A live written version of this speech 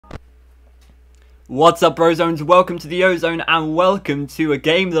What's up, Brozones? Welcome to the Ozone and welcome to a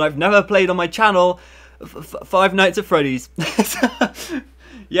game that I've never played on my channel, Five Nights at Freddy's.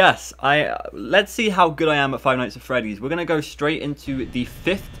 Yes, let's see how good I am at Five Nights at Freddy's. We're going to go straight into the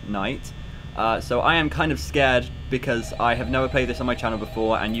 5th night. So I am kind of scared because I have never played this on my channel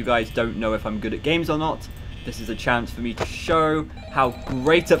before and you guys don't know if I'm good at games or not. This is a chance for me to show how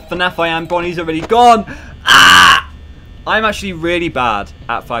great at FNAF I am. Bonnie's already gone. Ah! I'm actually really bad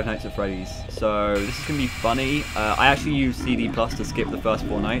at Five Nights at Freddy's, so this is going to be funny. I actually use CD Plus to skip the first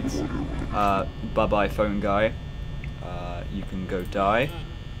 4 nights. Bye-bye, phone guy. You can go die.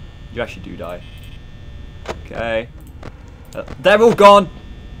 You actually do die. Okay. They're all gone!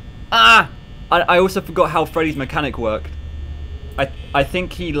 Ah! I also forgot how Freddy's mechanic worked. I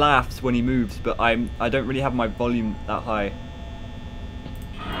think he laughs when he moves, but I don't really have my volume that high.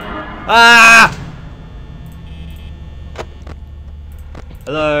 Ah!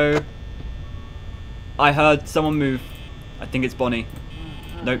 Hello? I heard someone move. I think it's Bonnie.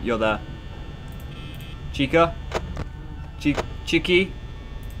 Nope, you're there. Chica? Chicky?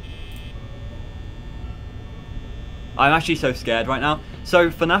 I'm actually so scared right now.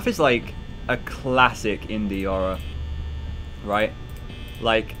 So, FNAF is like a classic indie horror, right?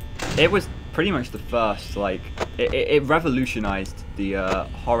 Like, it was pretty much the first, like, it revolutionized the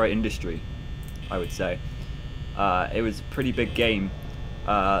horror industry, I would say. It was a pretty big game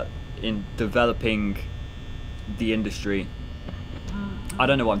in developing the industry. I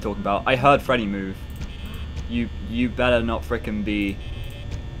don't know what I'm talking about. I heard Freddy move. You better not frickin' be...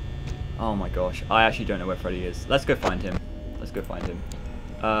 Oh my gosh, I actually don't know where Freddy is. Let's go find him. Let's go find him.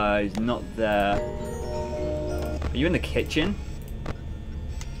 He's not there. Are you in the kitchen?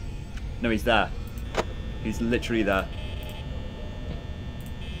 No, he's there. He's literally there.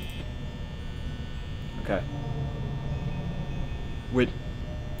 Okay.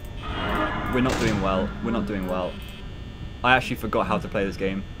 We're not doing well. We're not doing well. I actually forgot how to play this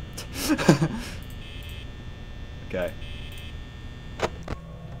game. Okay.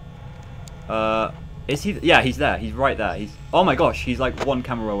 Is he? Yeah, he's there. He's right there. He's. Oh my gosh, he's like 1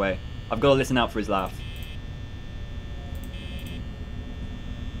 camera away. I've got to listen out for his laugh.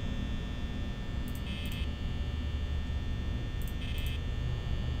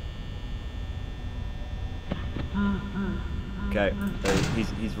 Okay, so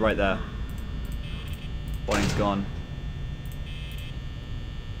he's right there. Bonnie's gone.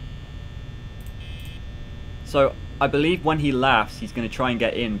 So I believe when he laughs, he's going to try and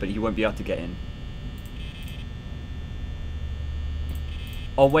get in, but he won't be able to get in.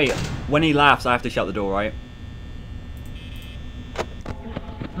 Oh wait, when he laughs, I have to shut the door, right?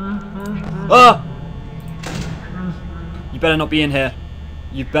 Ah! You better not be in here.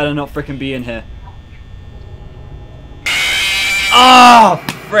 You better not frickin' be in here. Ah!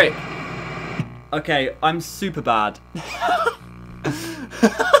 Oh, frick! Okay, I'm super bad.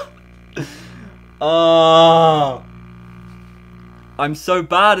 Oh, I'm so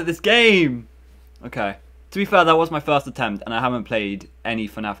bad at this game. Okay, to be fair, that was my first attempt, and I haven't played any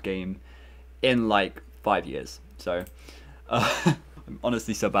FNAF game in like 5 years. So, I'm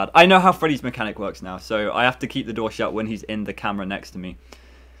honestly so bad. I know how Freddy's mechanic works now, so I have to keep the door shut when he's in the camera next to me,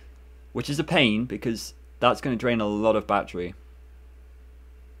 which is a pain because that's going to drain a lot of battery.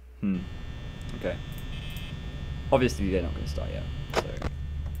 Okay. Obviously, they're not going to start yet. So,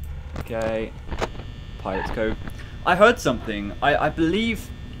 okay. Pirate's Cove. I heard something. I believe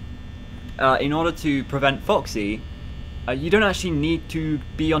in order to prevent Foxy, you don't actually need to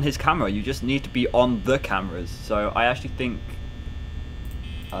be on his camera. You just need to be on the cameras. So I actually think,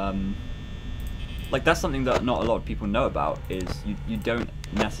 like that's something that not a lot of people know about. Is you don't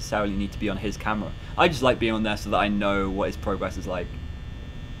necessarily need to be on his camera. I just like being on there so that I know what his progress is like,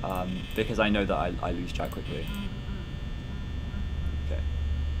 because I know that I lose track quickly. Okay.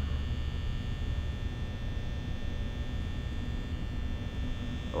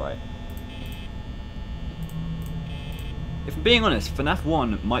 Alright. If I'm being honest, FNAF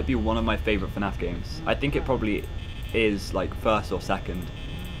 1 might be one of my favourite FNAF games. I think it probably is like 1st or 2nd.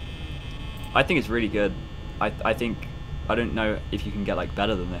 I think it's really good. I think, I don't know if you can get like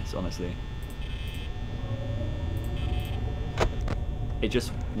better than this, honestly. It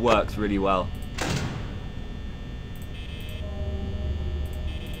just works really well.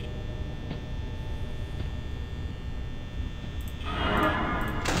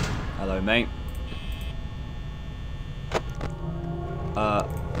 Hello, mate.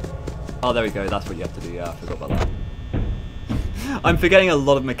 Oh, there we go. That's what you have to do. Yeah, I forgot about that. I'm forgetting a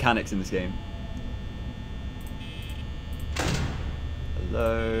lot of mechanics in this game.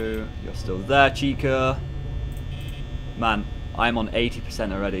 Hello. You're still there, Chica. Man, I'm on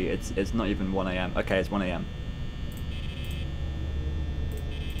 80% already. It's not even 1 AM. Okay, it's 1 AM.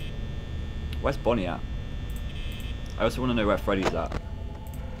 Where's Bonnie at? I also want to know where Freddy's at.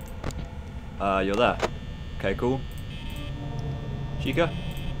 You're there. Okay, cool. Chica?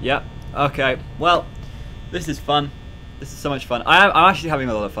 Yep. Okay. Well, this is fun. This is so much fun. I'm actually having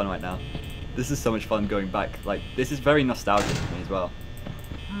a lot of fun right now. This is so much fun going back. Like, this is very nostalgic for me as well.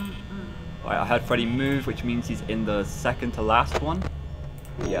 Alright, I heard Freddy move, which means he's in the second to last one.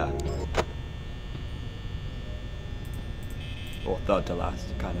 Yeah. Or third to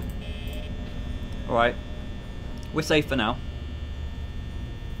last, kind of. Alright. We're safe for now.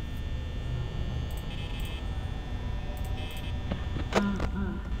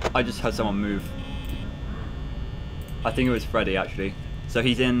 I just heard someone move. I think it was Freddy, actually. So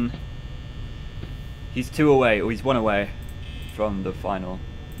he's in... He's 2 away, or he's 1 away from the final.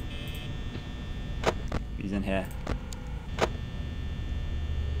 He's in here.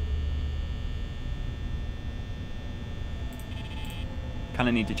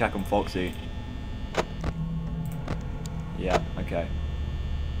 Kinda need to check on Foxy. Yeah, okay.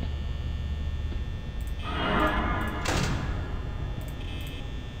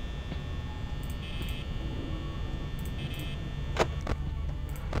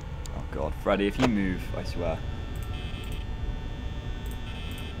 Oh god, Freddy, if you move, I swear.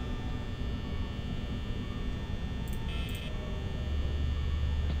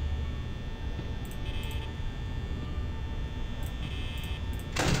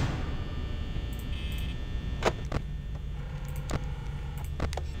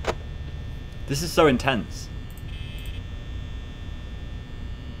 This is so intense.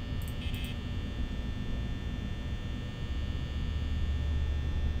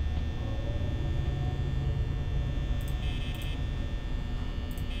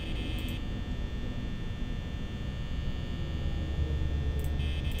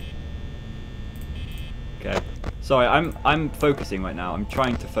 Okay. Sorry, I'm focusing right now. I'm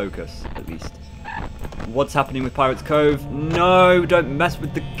trying to focus, at least. What's happening with Pirates Cove? No, don't mess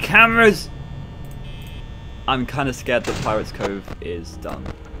with the cameras! I'm kind of scared that Pirates Cove is done.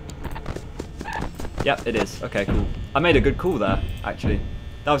 Yep, it is. Okay, cool. I made a good call there, actually.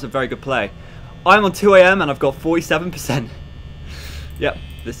 That was a very good play. I'm on 2 AM and I've got 47%. Yep,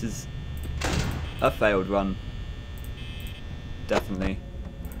 this is a failed run. Definitely.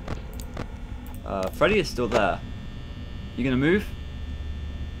 Freddy is still there. You gonna move?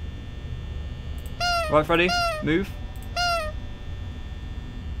 Right, Freddy? Move.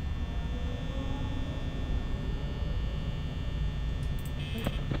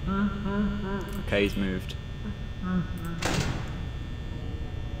 Okay, he's moved.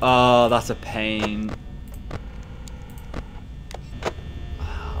 Oh, that's a pain.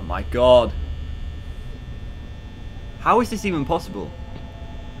 Oh my god. How is this even possible?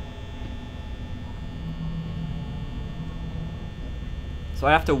 So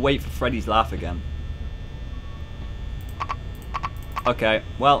I have to wait for Freddy's laugh again. Okay,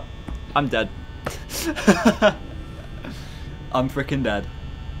 well, I'm dead. I'm freaking dead.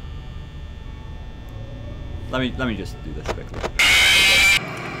 Let me just do this quickly.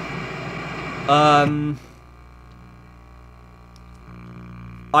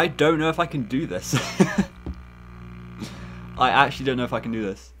 I don't know if I can do this. I actually don't know if I can do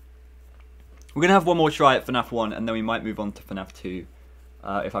this. We're gonna have one more try at FNAF 1 and then we might move on to FNAF 2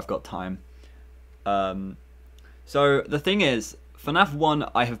 if I've got time. So the thing is, FNAF 1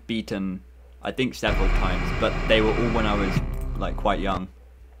 I have beaten I think several times, but they were all when I was like quite young.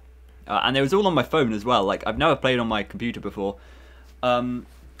 And it was all on my phone as well. Like, I've never played on my computer before.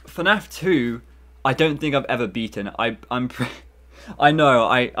 FNAF 2, I don't think I've ever beaten. I know,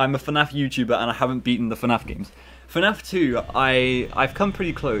 I'm a FNAF YouTuber and I haven't beaten the FNAF games. FNAF 2, I've come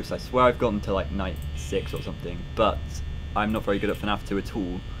pretty close. I swear I've gotten to like night 6 or something, but I'm not very good at FNAF 2 at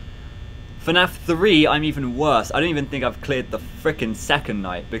all. FNAF 3, I'm even worse. I don't even think I've cleared the frickin' second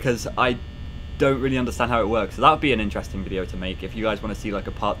night because I don't really understand how it works. So that would be an interesting video to make if you guys want to see like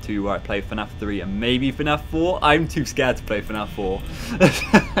a part 2 where I play FNAF 3 and maybe FNAF 4. I'm too scared to play FNAF 4.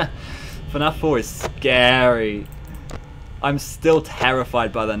 FNAF 4 is scary. I'm still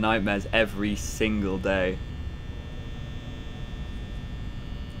terrified by the nightmares every single day.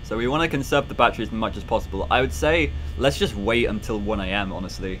 So we want to conserve the battery as much as possible. I would say let's just wait until 1 AM,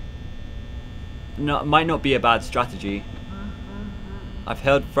 honestly. No, it might not be a bad strategy. I've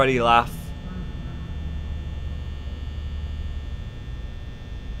heard Freddy laugh.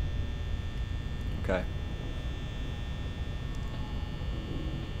 Okay.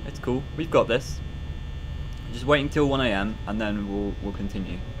 It's cool. We've got this. Just wait until 1 AM and then we'll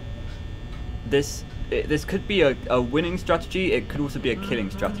continue. This this could be a winning strategy. It could also be a killing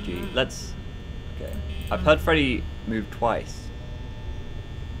strategy. Let's... Okay. I've heard Freddy move twice.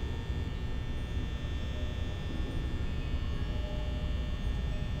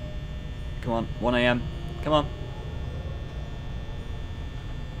 Come on, 1 AM. Come on.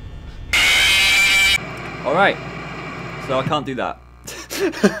 Alright. So I can't do that.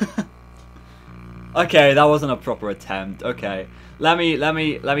 Okay, that wasn't a proper attempt. Okay. Let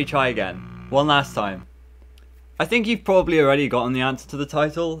me try again. One last time. I think you've probably already gotten the answer to the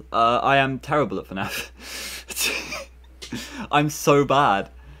title. I am terrible at FNAF. I'm so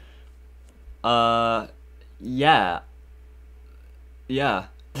bad. Yeah. Yeah.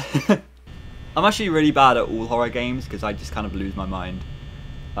 I'm actually really bad at all horror games because I just kind of lose my mind.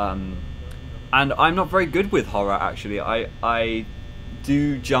 And I'm not very good with horror, actually. I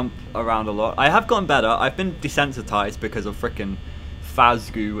do jump around a lot. I have gotten better. I've been desensitized because of frickin'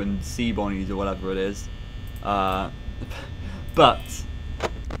 Fazgoo and sea bonnies or whatever it is. But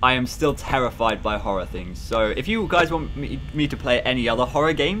I am still terrified by horror things. So if you guys want me to play any other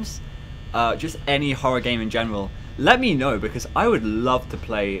horror games, just any horror game in general, let me know, because I would love to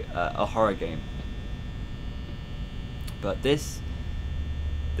play a horror game. But this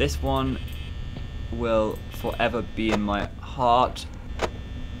one will forever be in my heart.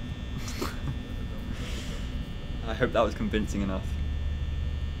 I hope that was convincing enough.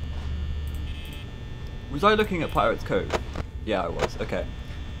 Was I looking at Pirate's Cove? Yeah, I was. Okay.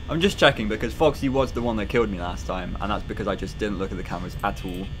 I'm just checking because Foxy was the one that killed me last time, and that's because I just didn't look at the cameras at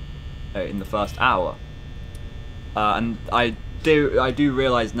all in the first hour. And I do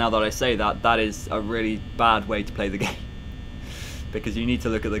realise now that I say that, that is a really bad way to play the game. Because you need to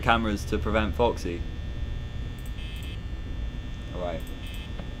look at the cameras to prevent Foxy. Alright.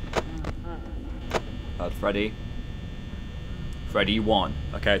 Freddy. Freddy won.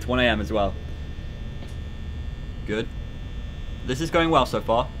 Okay, it's 1 AM as well. Good. This is going well so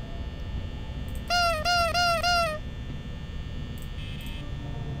far.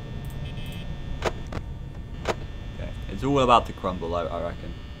 Okay, it's all about to crumble, I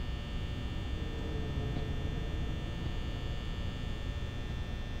reckon.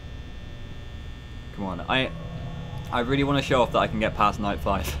 Come on, I really want to show off that I can get past night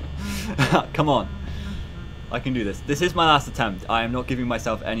 5. Come on. I can do this. This is my last attempt. I am not giving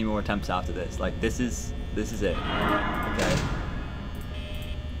myself any more attempts after this. Like, this is it. Okay.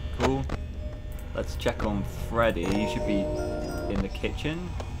 Cool. Let's check on Freddy. You should be in the kitchen.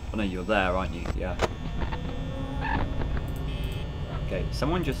 Oh no, you're there, aren't you? Yeah. Okay,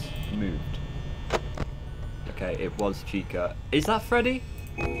 someone just moved. Okay, it was Chica. Is that Freddy?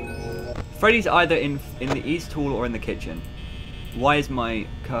 Freddy's either in the east hall or in the kitchen. Why is my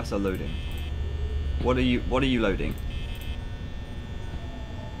cursor loading? What are you loading?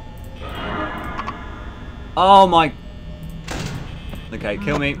 Oh my... Okay,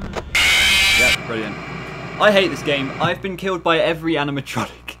 kill me. Yep, brilliant. I hate this game. I've been killed by every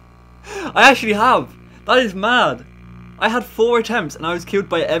animatronic. I actually have. That is mad. I had 4 attempts and I was killed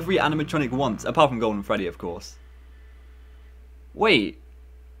by every animatronic once, apart from Golden Freddy, of course. Wait,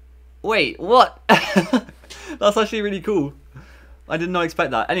 what? That's actually really cool. I did not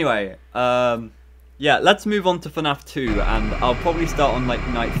expect that. Anyway, yeah, let's move on to FNAF 2, and I'll probably start on like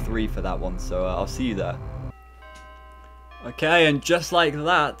night 3 for that one, so I'll see you there. Okay, and just like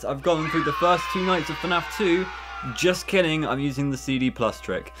that, I've gone through the first 2 nights of FNAF 2. Just kidding, I'm using the CD Plus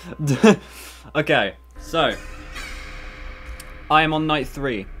trick. Okay, so I am on night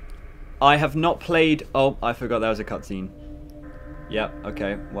 3. I have not played... Oh, I forgot there was a cutscene. Yep,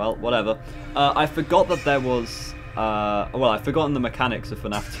 okay, well, whatever. I forgot that there was... well, I've forgotten the mechanics of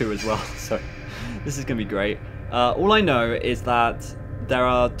FNAF 2 as well, so this is going to be great. All I know is that there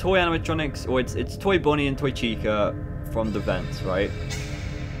are toy animatronics, or it's Toy Bonnie and Toy Chica from the vents, right?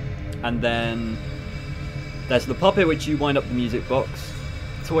 And then there's the puppet, which you wind up the music box.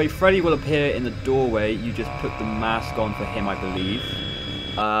 Toy Freddy will appear in the doorway. You just put the mask on for him, I believe.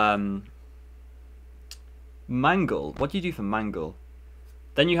 Mangle. What do you do for Mangle?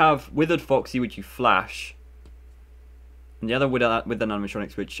 Then you have Withered Foxy, which you flash. And the other with an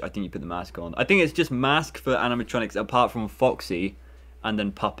animatronics, which I think you put the mask on. I think it's just mask for animatronics, apart from Foxy, and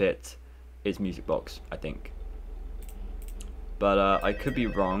then puppet is music box, I think. But I could be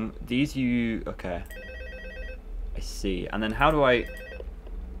wrong. These you... Okay. I see. And then how do I...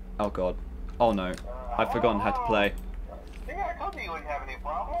 Oh god. Oh no. I've forgotten how to play. Yeah, I told you wouldn't have any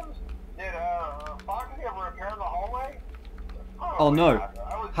problems. Did Foxy ever appear in the hallway? Oh no.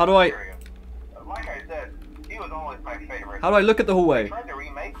 How do I... Like I said, he was always my favorite. How do I look at the hallway? They tried to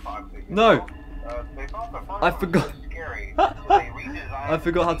remake Foxy. No. They thought the first I one forgot. was scary, so they redesigned I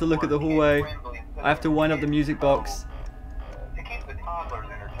forgot how to look at the hallway. I have to wind up the music box. To keep the toddlers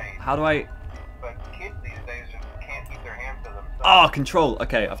entertained. How do I... But kids these days just can't keep their hands to themselves. Oh, control.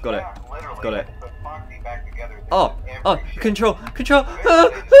 Okay, I've got it. Literally, I've got it. put Foxy back together. Oh, control.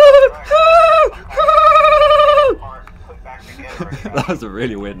 That was a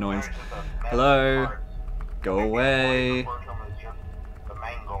really weird noise. Hello. Go away.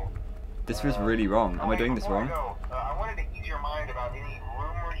 This was really wrong. Am I doing this wrong? I wanted to ease your mind about any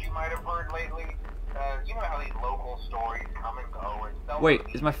rumors you might have heard lately. You know how these local stories come and go. And wait,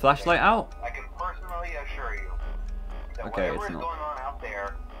 is my flashlight out? I can personally assure you that okay, whatever it's is not. going on out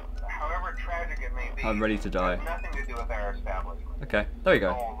there, however tragic it may be, I'm ready to die. has nothing to do with our establishment. Okay, there we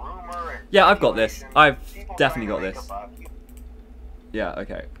go. Rumor and Yeah, I've got this. I've people definitely trying got to this. make a buck. Yeah,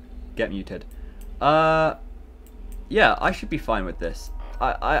 okay. Get muted. Yeah, I should be fine with this.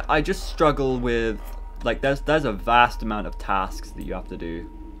 I just struggle with, like, there's a vast amount of tasks that you have to do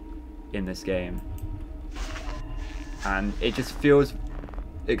in this game. And it just feels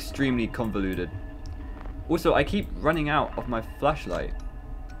extremely convoluted. Also, I keep running out of my flashlight.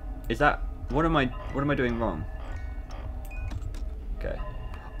 Is that, what am I doing wrong? Okay.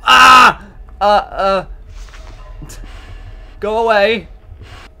 Ah! Go away!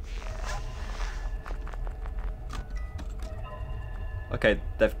 Okay,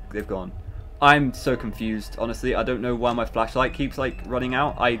 they've gone. I'm so confused, honestly. I don't know why my flashlight keeps, like, running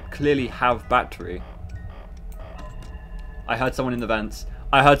out. I clearly have battery. I heard someone in the vents.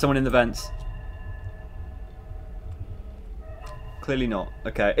 I heard someone in the vents. Clearly not.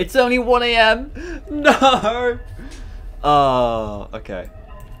 Okay. It's only 1 AM! No! Oh, okay.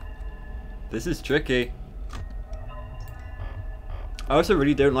 This is tricky. I also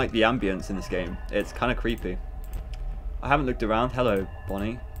really don't like the ambience in this game. It's kind of creepy. I haven't looked around. Hello,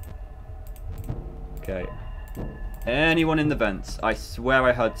 Bonnie. Okay. Anyone in the vents? I swear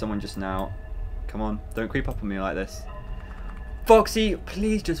I heard someone just now. Come on, don't creep up on me like this. Foxy,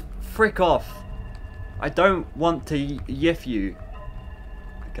 please just frick off. I don't want to yiff you.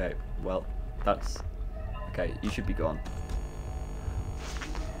 Okay, well, that's... Okay, you should be gone.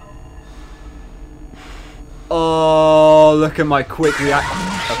 Oh, look at my quick reaction.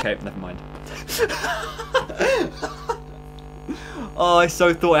 Okay, never mind. Oh, I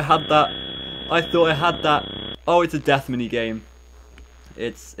so thought I had that. I thought I had that. Oh, it's a death mini game.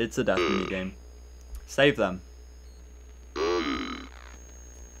 It's a death mini game. Save them.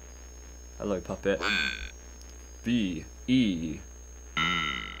 Hello, puppet. B E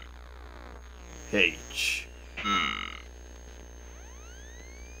H.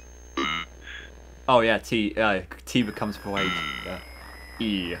 Oh yeah, T. T becomes for H. Yeah.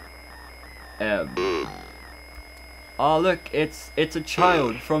 E M. Oh look, it's a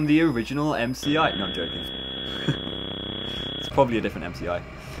child from the original MCI. No, I'm joking. It's probably a different MCI.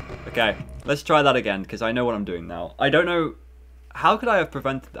 Okay, let's try that again because I know what I'm doing now. I don't know. How could I have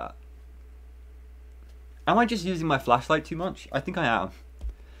prevented that? Am I just using my flashlight too much? I think I am.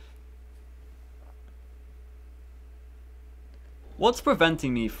 What's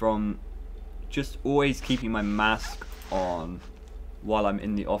preventing me from just always keeping my mask on while I'm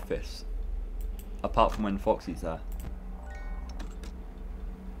in the office? Apart from when Foxy's there.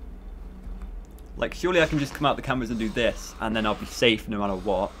 Like, surely I can just come out the cameras and do this, and then I'll be safe no matter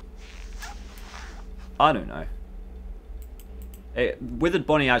what. I don't know. Withered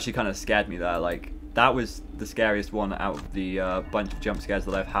Bonnie actually kind of scared me there. Like, that was the scariest one out of the bunch of jump scares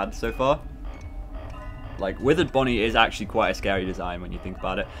that I've had so far. Like, Withered Bonnie is actually quite a scary design when you think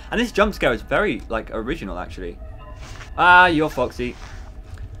about it. And this jump scare is very, like, original, actually. Ah, you're Foxy.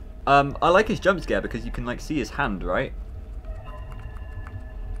 I like his jump scare because you can, like, see his hand, right?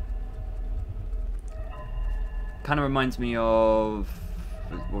 Kind of reminds me of...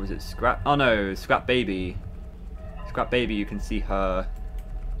 What was it? Scrap... Oh, no. Scrap Baby. Scrap Baby, you can see her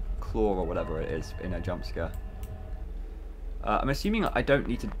claw or whatever it is in a jump scare. I'm assuming I don't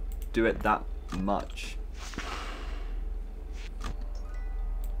need to do it that much.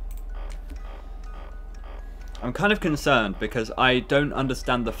 I'm kind of concerned because I don't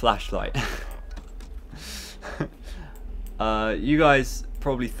understand the flashlight. You guys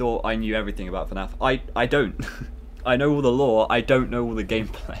probably thought I knew everything about FNAF. I don't. I know all the lore, I don't know all the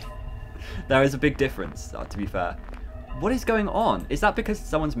gameplay. There is a big difference, to be fair. What is going on? Is that because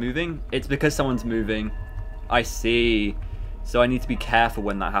someone's moving? It's because someone's moving. I see. So I need to be careful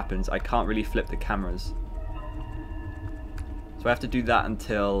when that happens. I can't really flip the cameras. So I have to do that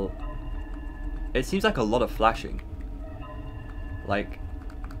until... It seems like a lot of flashing. Like...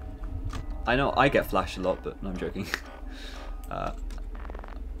 I know I get flashed a lot, but no, I'm joking.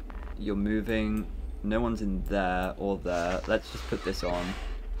 You're moving. No one's in there or there. Let's just put this on.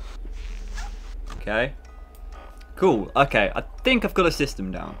 Okay. Cool. Okay, I think I've got a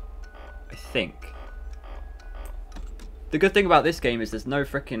system down. I think. The good thing about this game is there's no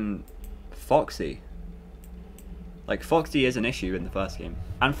freaking Foxy. Like, Foxy is an issue in the first game.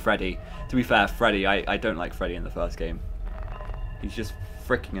 And Freddy. To be fair, Freddy, I don't like Freddy in the first game. He's just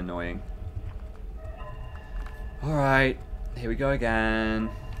freaking annoying. Alright, here we go again.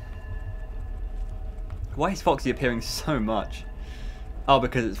 Why is Foxy appearing so much? Oh,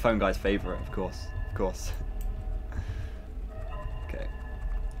 because it's Phone Guy's favourite, of course. Of course. Okay.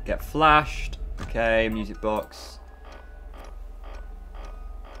 Get flashed. Okay, music box.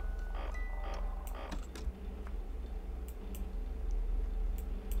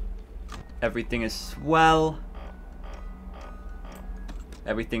 Everything is swell.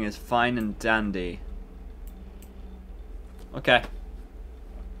 Everything is fine and dandy. Okay.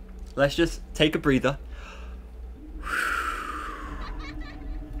 Let's just take a breather.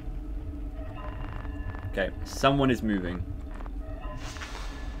 Okay, someone is moving.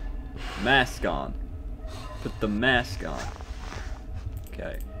 Mask on. Put the mask on.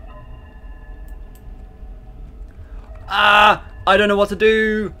 Okay. Ah! I don't know what to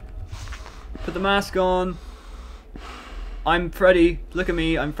do! Put the mask on. I'm Freddy. Look at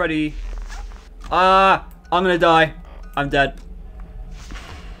me. I'm Freddy. Ah! I'm gonna die. I'm dead.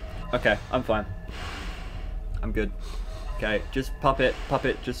 Okay, I'm fine. I'm good. Okay, just puppet,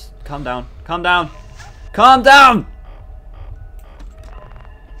 just calm down. Calm down! Calm down!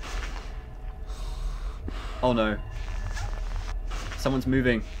 Oh no. Someone's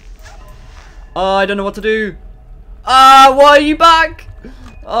moving. Oh, I don't know what to do. Ah, why are you back?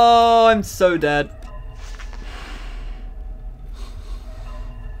 Oh, I'm so dead.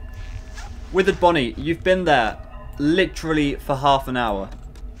 Withered Bonnie, you've been there literally for half an hour.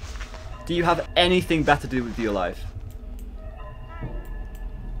 Do you have anything better to do with your life?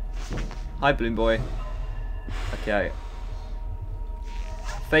 Hi, Balloon Boy. Okay.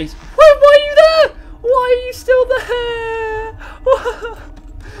 Face. Wait, why are you there? Why are you still there?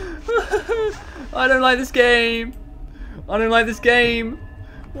 I don't like this game. I don't like this game.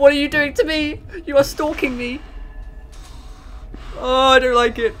 What are you doing to me? You are stalking me. Oh, I don't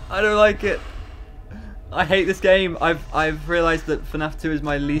like it. I don't like it. I hate this game. I've realized that FNAF 2 is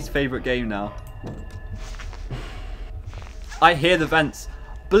my least favorite game now. I hear the vents.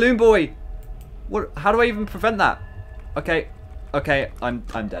 Balloon Boy. What? How do I even prevent that? Okay. Okay, I'm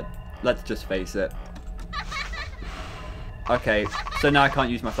dead. Let's just face it. Okay, so now I can't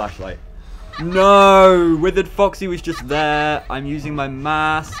use my flashlight. No! Withered Foxy was just there. I'm using my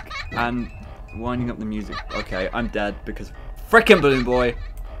mask and winding up the music. Okay, I'm dead because frickin' Balloon Boy.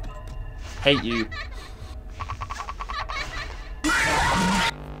 Hate you.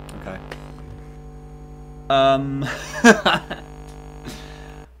 Okay.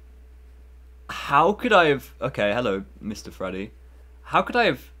 How could I have... Okay, hello, Mr. Freddy. How could I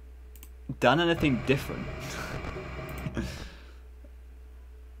have done anything different?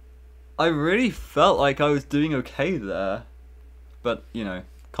 I really felt like I was doing okay there. But, you know,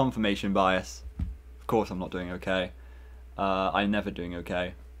 confirmation bias. Of course I'm not doing okay. I'm never doing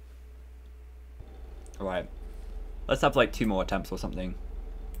okay. Alright. Let's have like 2 more attempts or something.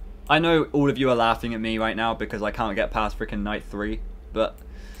 I know all of you are laughing at me right now because I can't get past freaking night 3. But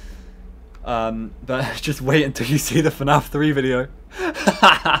just wait until you see the FNAF 3 video.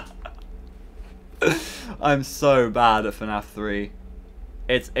 I'm so bad at FNAF 3.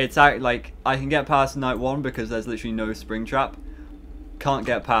 It's like I can get past night 1 because there's literally no spring trap. Can't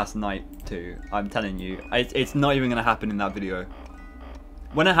get past night 2. I'm telling you, it's not even gonna happen in that video.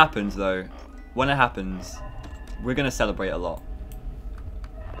 When it happens though, when it happens, we're gonna celebrate a lot.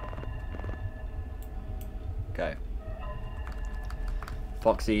 Okay.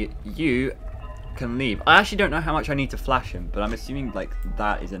 Foxy, you can leave. I actually don't know how much I need to flash him, but I'm assuming like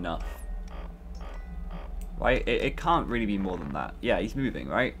that is enough. Right? It can't really be more than that. Yeah, he's moving,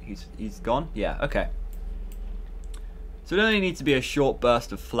 right? He's gone? Yeah, okay. So it only needs to be a short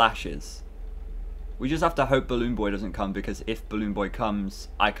burst of flashes. We just have to hope Balloon Boy doesn't come, because if Balloon Boy comes,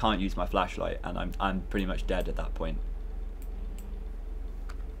 I can't use my flashlight, and I'm pretty much dead at that point.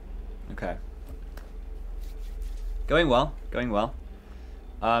 Okay. Going well, going well.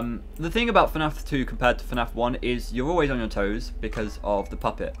 The thing about FNAF 2 compared to FNAF 1 is you're always on your toes because of the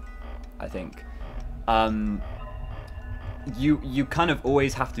puppet, I think. You kind of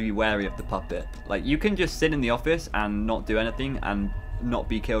always have to be wary of the puppet. Like, you can just sit in the office and not do anything and not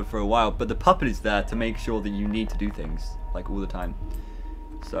be killed for a while, but the puppet is there to make sure that you need to do things, like, all the time.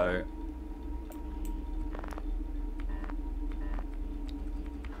 So...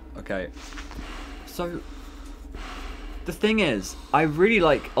 Okay. So... The thing is, I really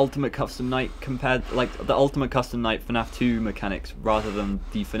like Ultimate Custom Night compared, like, the Ultimate Custom Night FNAF 2 mechanics rather than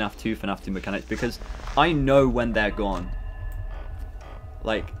the FNAF 2 mechanics, because I know when they're gone.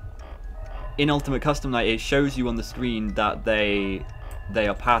 Like, in Ultimate Custom Night, it shows you on the screen that they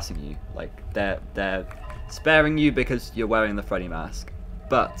are passing you. Like, they're sparing you because you're wearing the Freddy mask.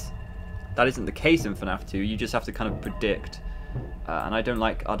 But that isn't the case in FNAF 2. You just have to kind of predict, and I don't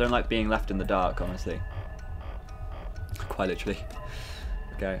like being left in the dark, honestly. Quite literally.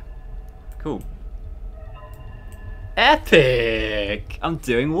 Okay. Cool. Epic! I'm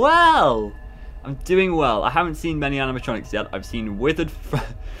doing well! I'm doing well. I haven't seen many animatronics yet. I've seen Withered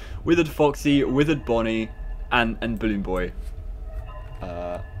Foxy, Withered Bonnie, and Balloon Boy.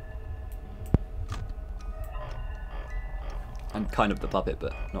 And kind of the puppet,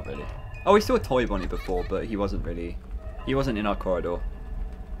 but not really. Oh, we saw Toy Bonnie before, but he wasn't in our corridor.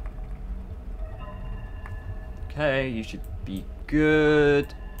 Okay, you should be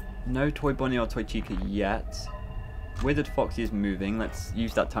good. No Toy Bonnie or Toy Chica yet. Withered Foxy is moving. Let's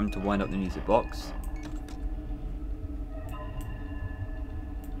use that time to wind up the music box.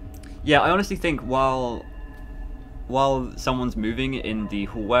 Yeah, I honestly think while someone's moving in the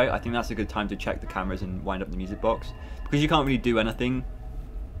hallway, I think that's a good time to check the cameras and wind up the music box. Because you can't really do anything.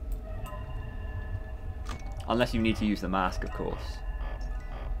 Unless you need to use the mask, of course.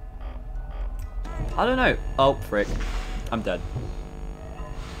 I don't know. Oh, frick. I'm dead.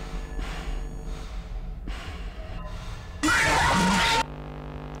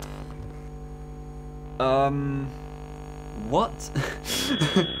 What?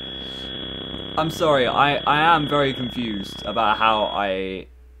 I'm sorry, I am very confused about how I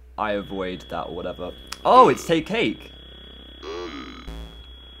avoid that or whatever. Oh, it's Take Cake!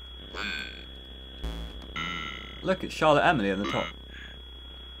 Look, it's Charlotte Emily at the top.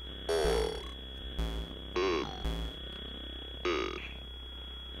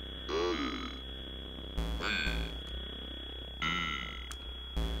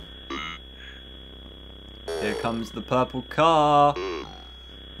 Here comes the purple car.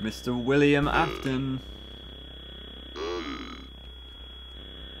 Mr. William Afton.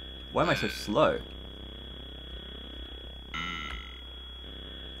 Why am I so slow?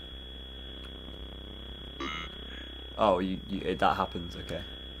 Oh, that happens, okay.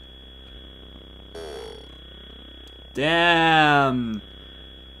 Damn!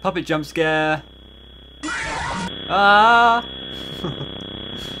 Puppet jump scare! Ah!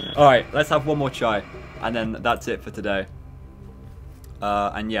 Alright, let's have one more try. And then that's it for today.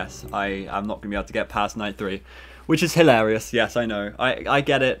 And yes, I am not going to be able to get past night 3. Which is hilarious, yes, I know. I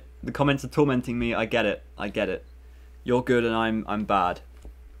get it. The comments are tormenting me, I get it. I get it. You're good and I'm bad.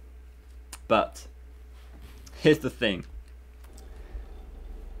 But here's the thing.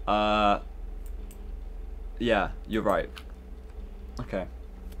 Yeah, you're right. Okay.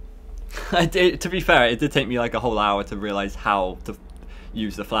 To be fair, it did take me like a whole hour to realise how to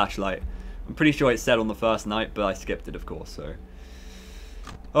use the flashlight. I'm pretty sure it said on the first night, but I skipped it, of course, so.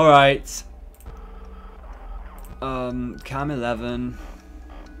 Alright. Cam 11.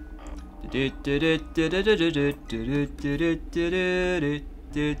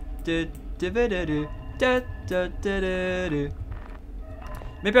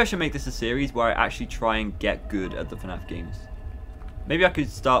 Maybe I should make this a series where I actually try and get good at the FNAF games. Maybe I could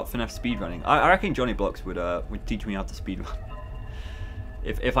start FNAF speedrunning. I reckon Johnny Blocks would teach me how to speedrun.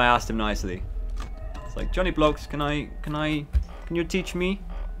 If I asked him nicely. It's like, Johnny Blocks, can you teach me?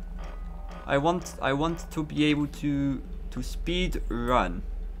 I want to be able to speed run.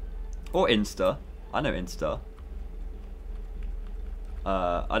 Or Insta. I know Insta.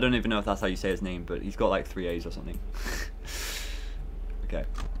 I don't even know if that's how you say his name, but he's got like 3 A's or something. Okay.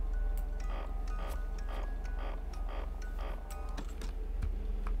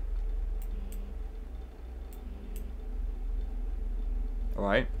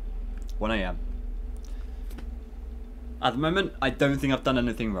 Alright. 1 AM. At the moment, I don't think I've done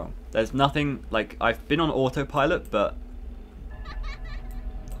anything wrong. There's nothing, like, I've been on autopilot, but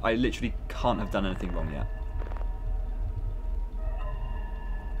I literally can't have done anything wrong yet.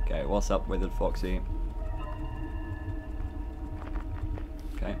 Okay, what's up, Withered Foxy?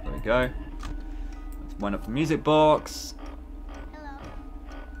 Okay, there we go. Let's wind up the music box. Hello.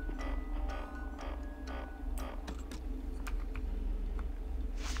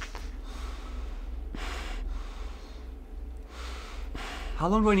 How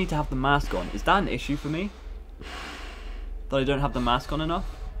long do I need to have the mask on? Is that an issue for me? That I don't have the mask on enough?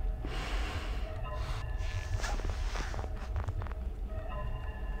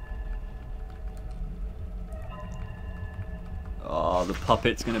 Oh, the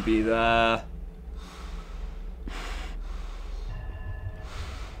puppet's gonna be there.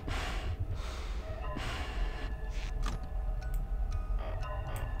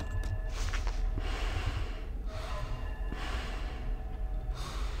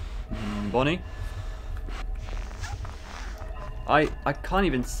 Bonnie. I can't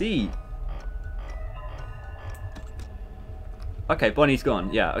even see. Okay, Bonnie's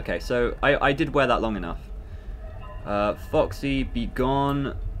gone. Yeah, okay, so I did wear that long enough. Foxy, be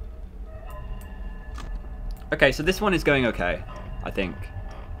gone. Okay, so this one is going okay, I think.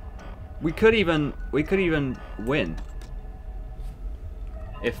 We could even win.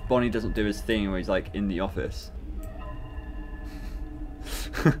 If Bonnie doesn't do his thing where he's like in the office.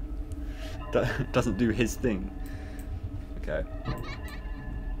 Doesn't do his thing. Okay.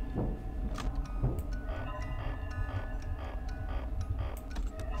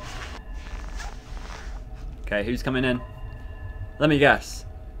 Okay, who's coming in? Let me guess.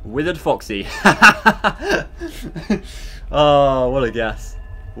 Withered Foxy. Oh, what a guess.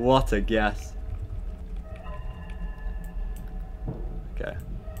 What a guess. Okay.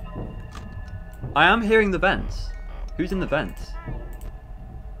 I am hearing the vents. Who's in the vents?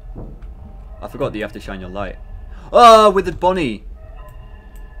 I forgot that you have to shine your light. Oh, Withered Bonnie.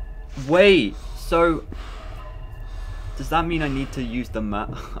 Wait, so does that mean I need to use the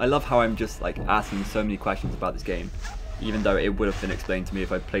map? I love how I'm just like asking so many questions about this game, even though it would have been explained to me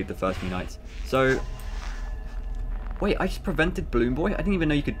if I played the first few nights. So, wait, I just prevented Balloon Boy? I didn't even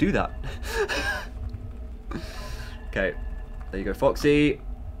know you could do that. Okay, there you go, Foxy.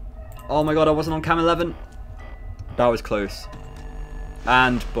 Oh my god, I wasn't on cam 11. That was close.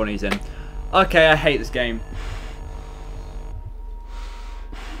 And Bonnie's in. Okay, I hate this game.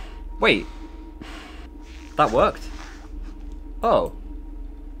 Wait. That worked? Oh.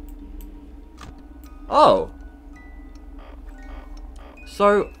 Oh.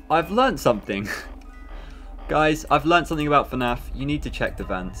 So, I've learned something. Guys, I've learned something about FNAF. You need to check the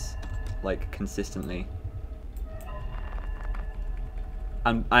vents, like, consistently.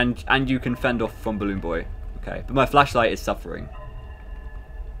 And you can fend off from Balloon Boy. Okay, but my flashlight is suffering.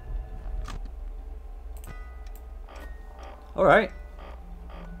 Alright.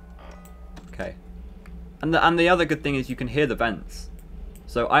 Okay. And the other good thing is you can hear the vents.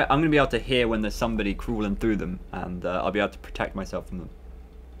 So I'm going to be able to hear when there's somebody crawling through them, and I'll be able to protect myself from them.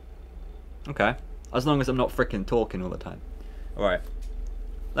 Okay. As long as I'm not freaking talking all the time. Alright.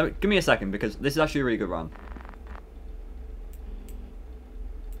 Give me a second, because this is actually a really good run.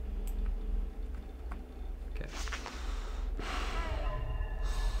 Okay.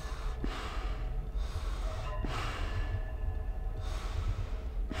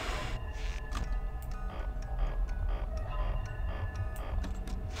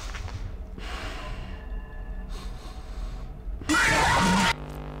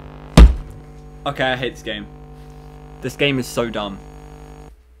 Okay, I hate this game. This game is so dumb.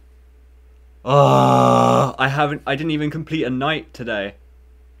 Oh, I didn't even complete a night today.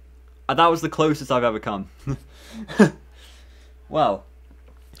 That was the closest I've ever come. Well,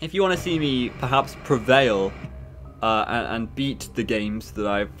 if you want to see me perhaps prevail and beat the games that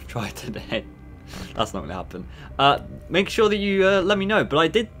I've tried today, that's not going to happen. Make sure that you let me know. But I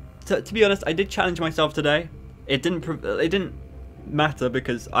did, to be honest, I did challenge myself today. It didn't matter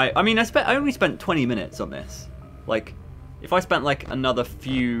because I only spent 20 minutes on this. Like, if I spent like another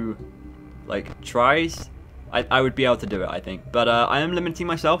few like tries, I would be able to do it, I think. But I am limiting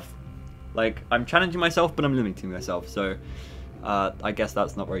myself. Like, I'm challenging myself, but I'm limiting myself. So I guess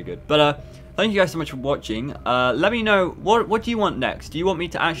that's not very good. But thank you guys so much for watching. Let me know what do you want next? Do you want me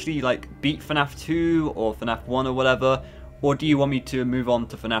to actually like beat FNAF 2 or FNAF 1 or whatever, or do you want me to move on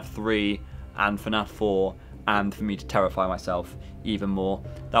to FNAF 3 and FNAF 4? And for me to terrify myself even more.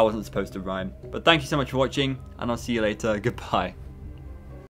 That wasn't supposed to rhyme. But thank you so much for watching, and I'll see you later. Goodbye.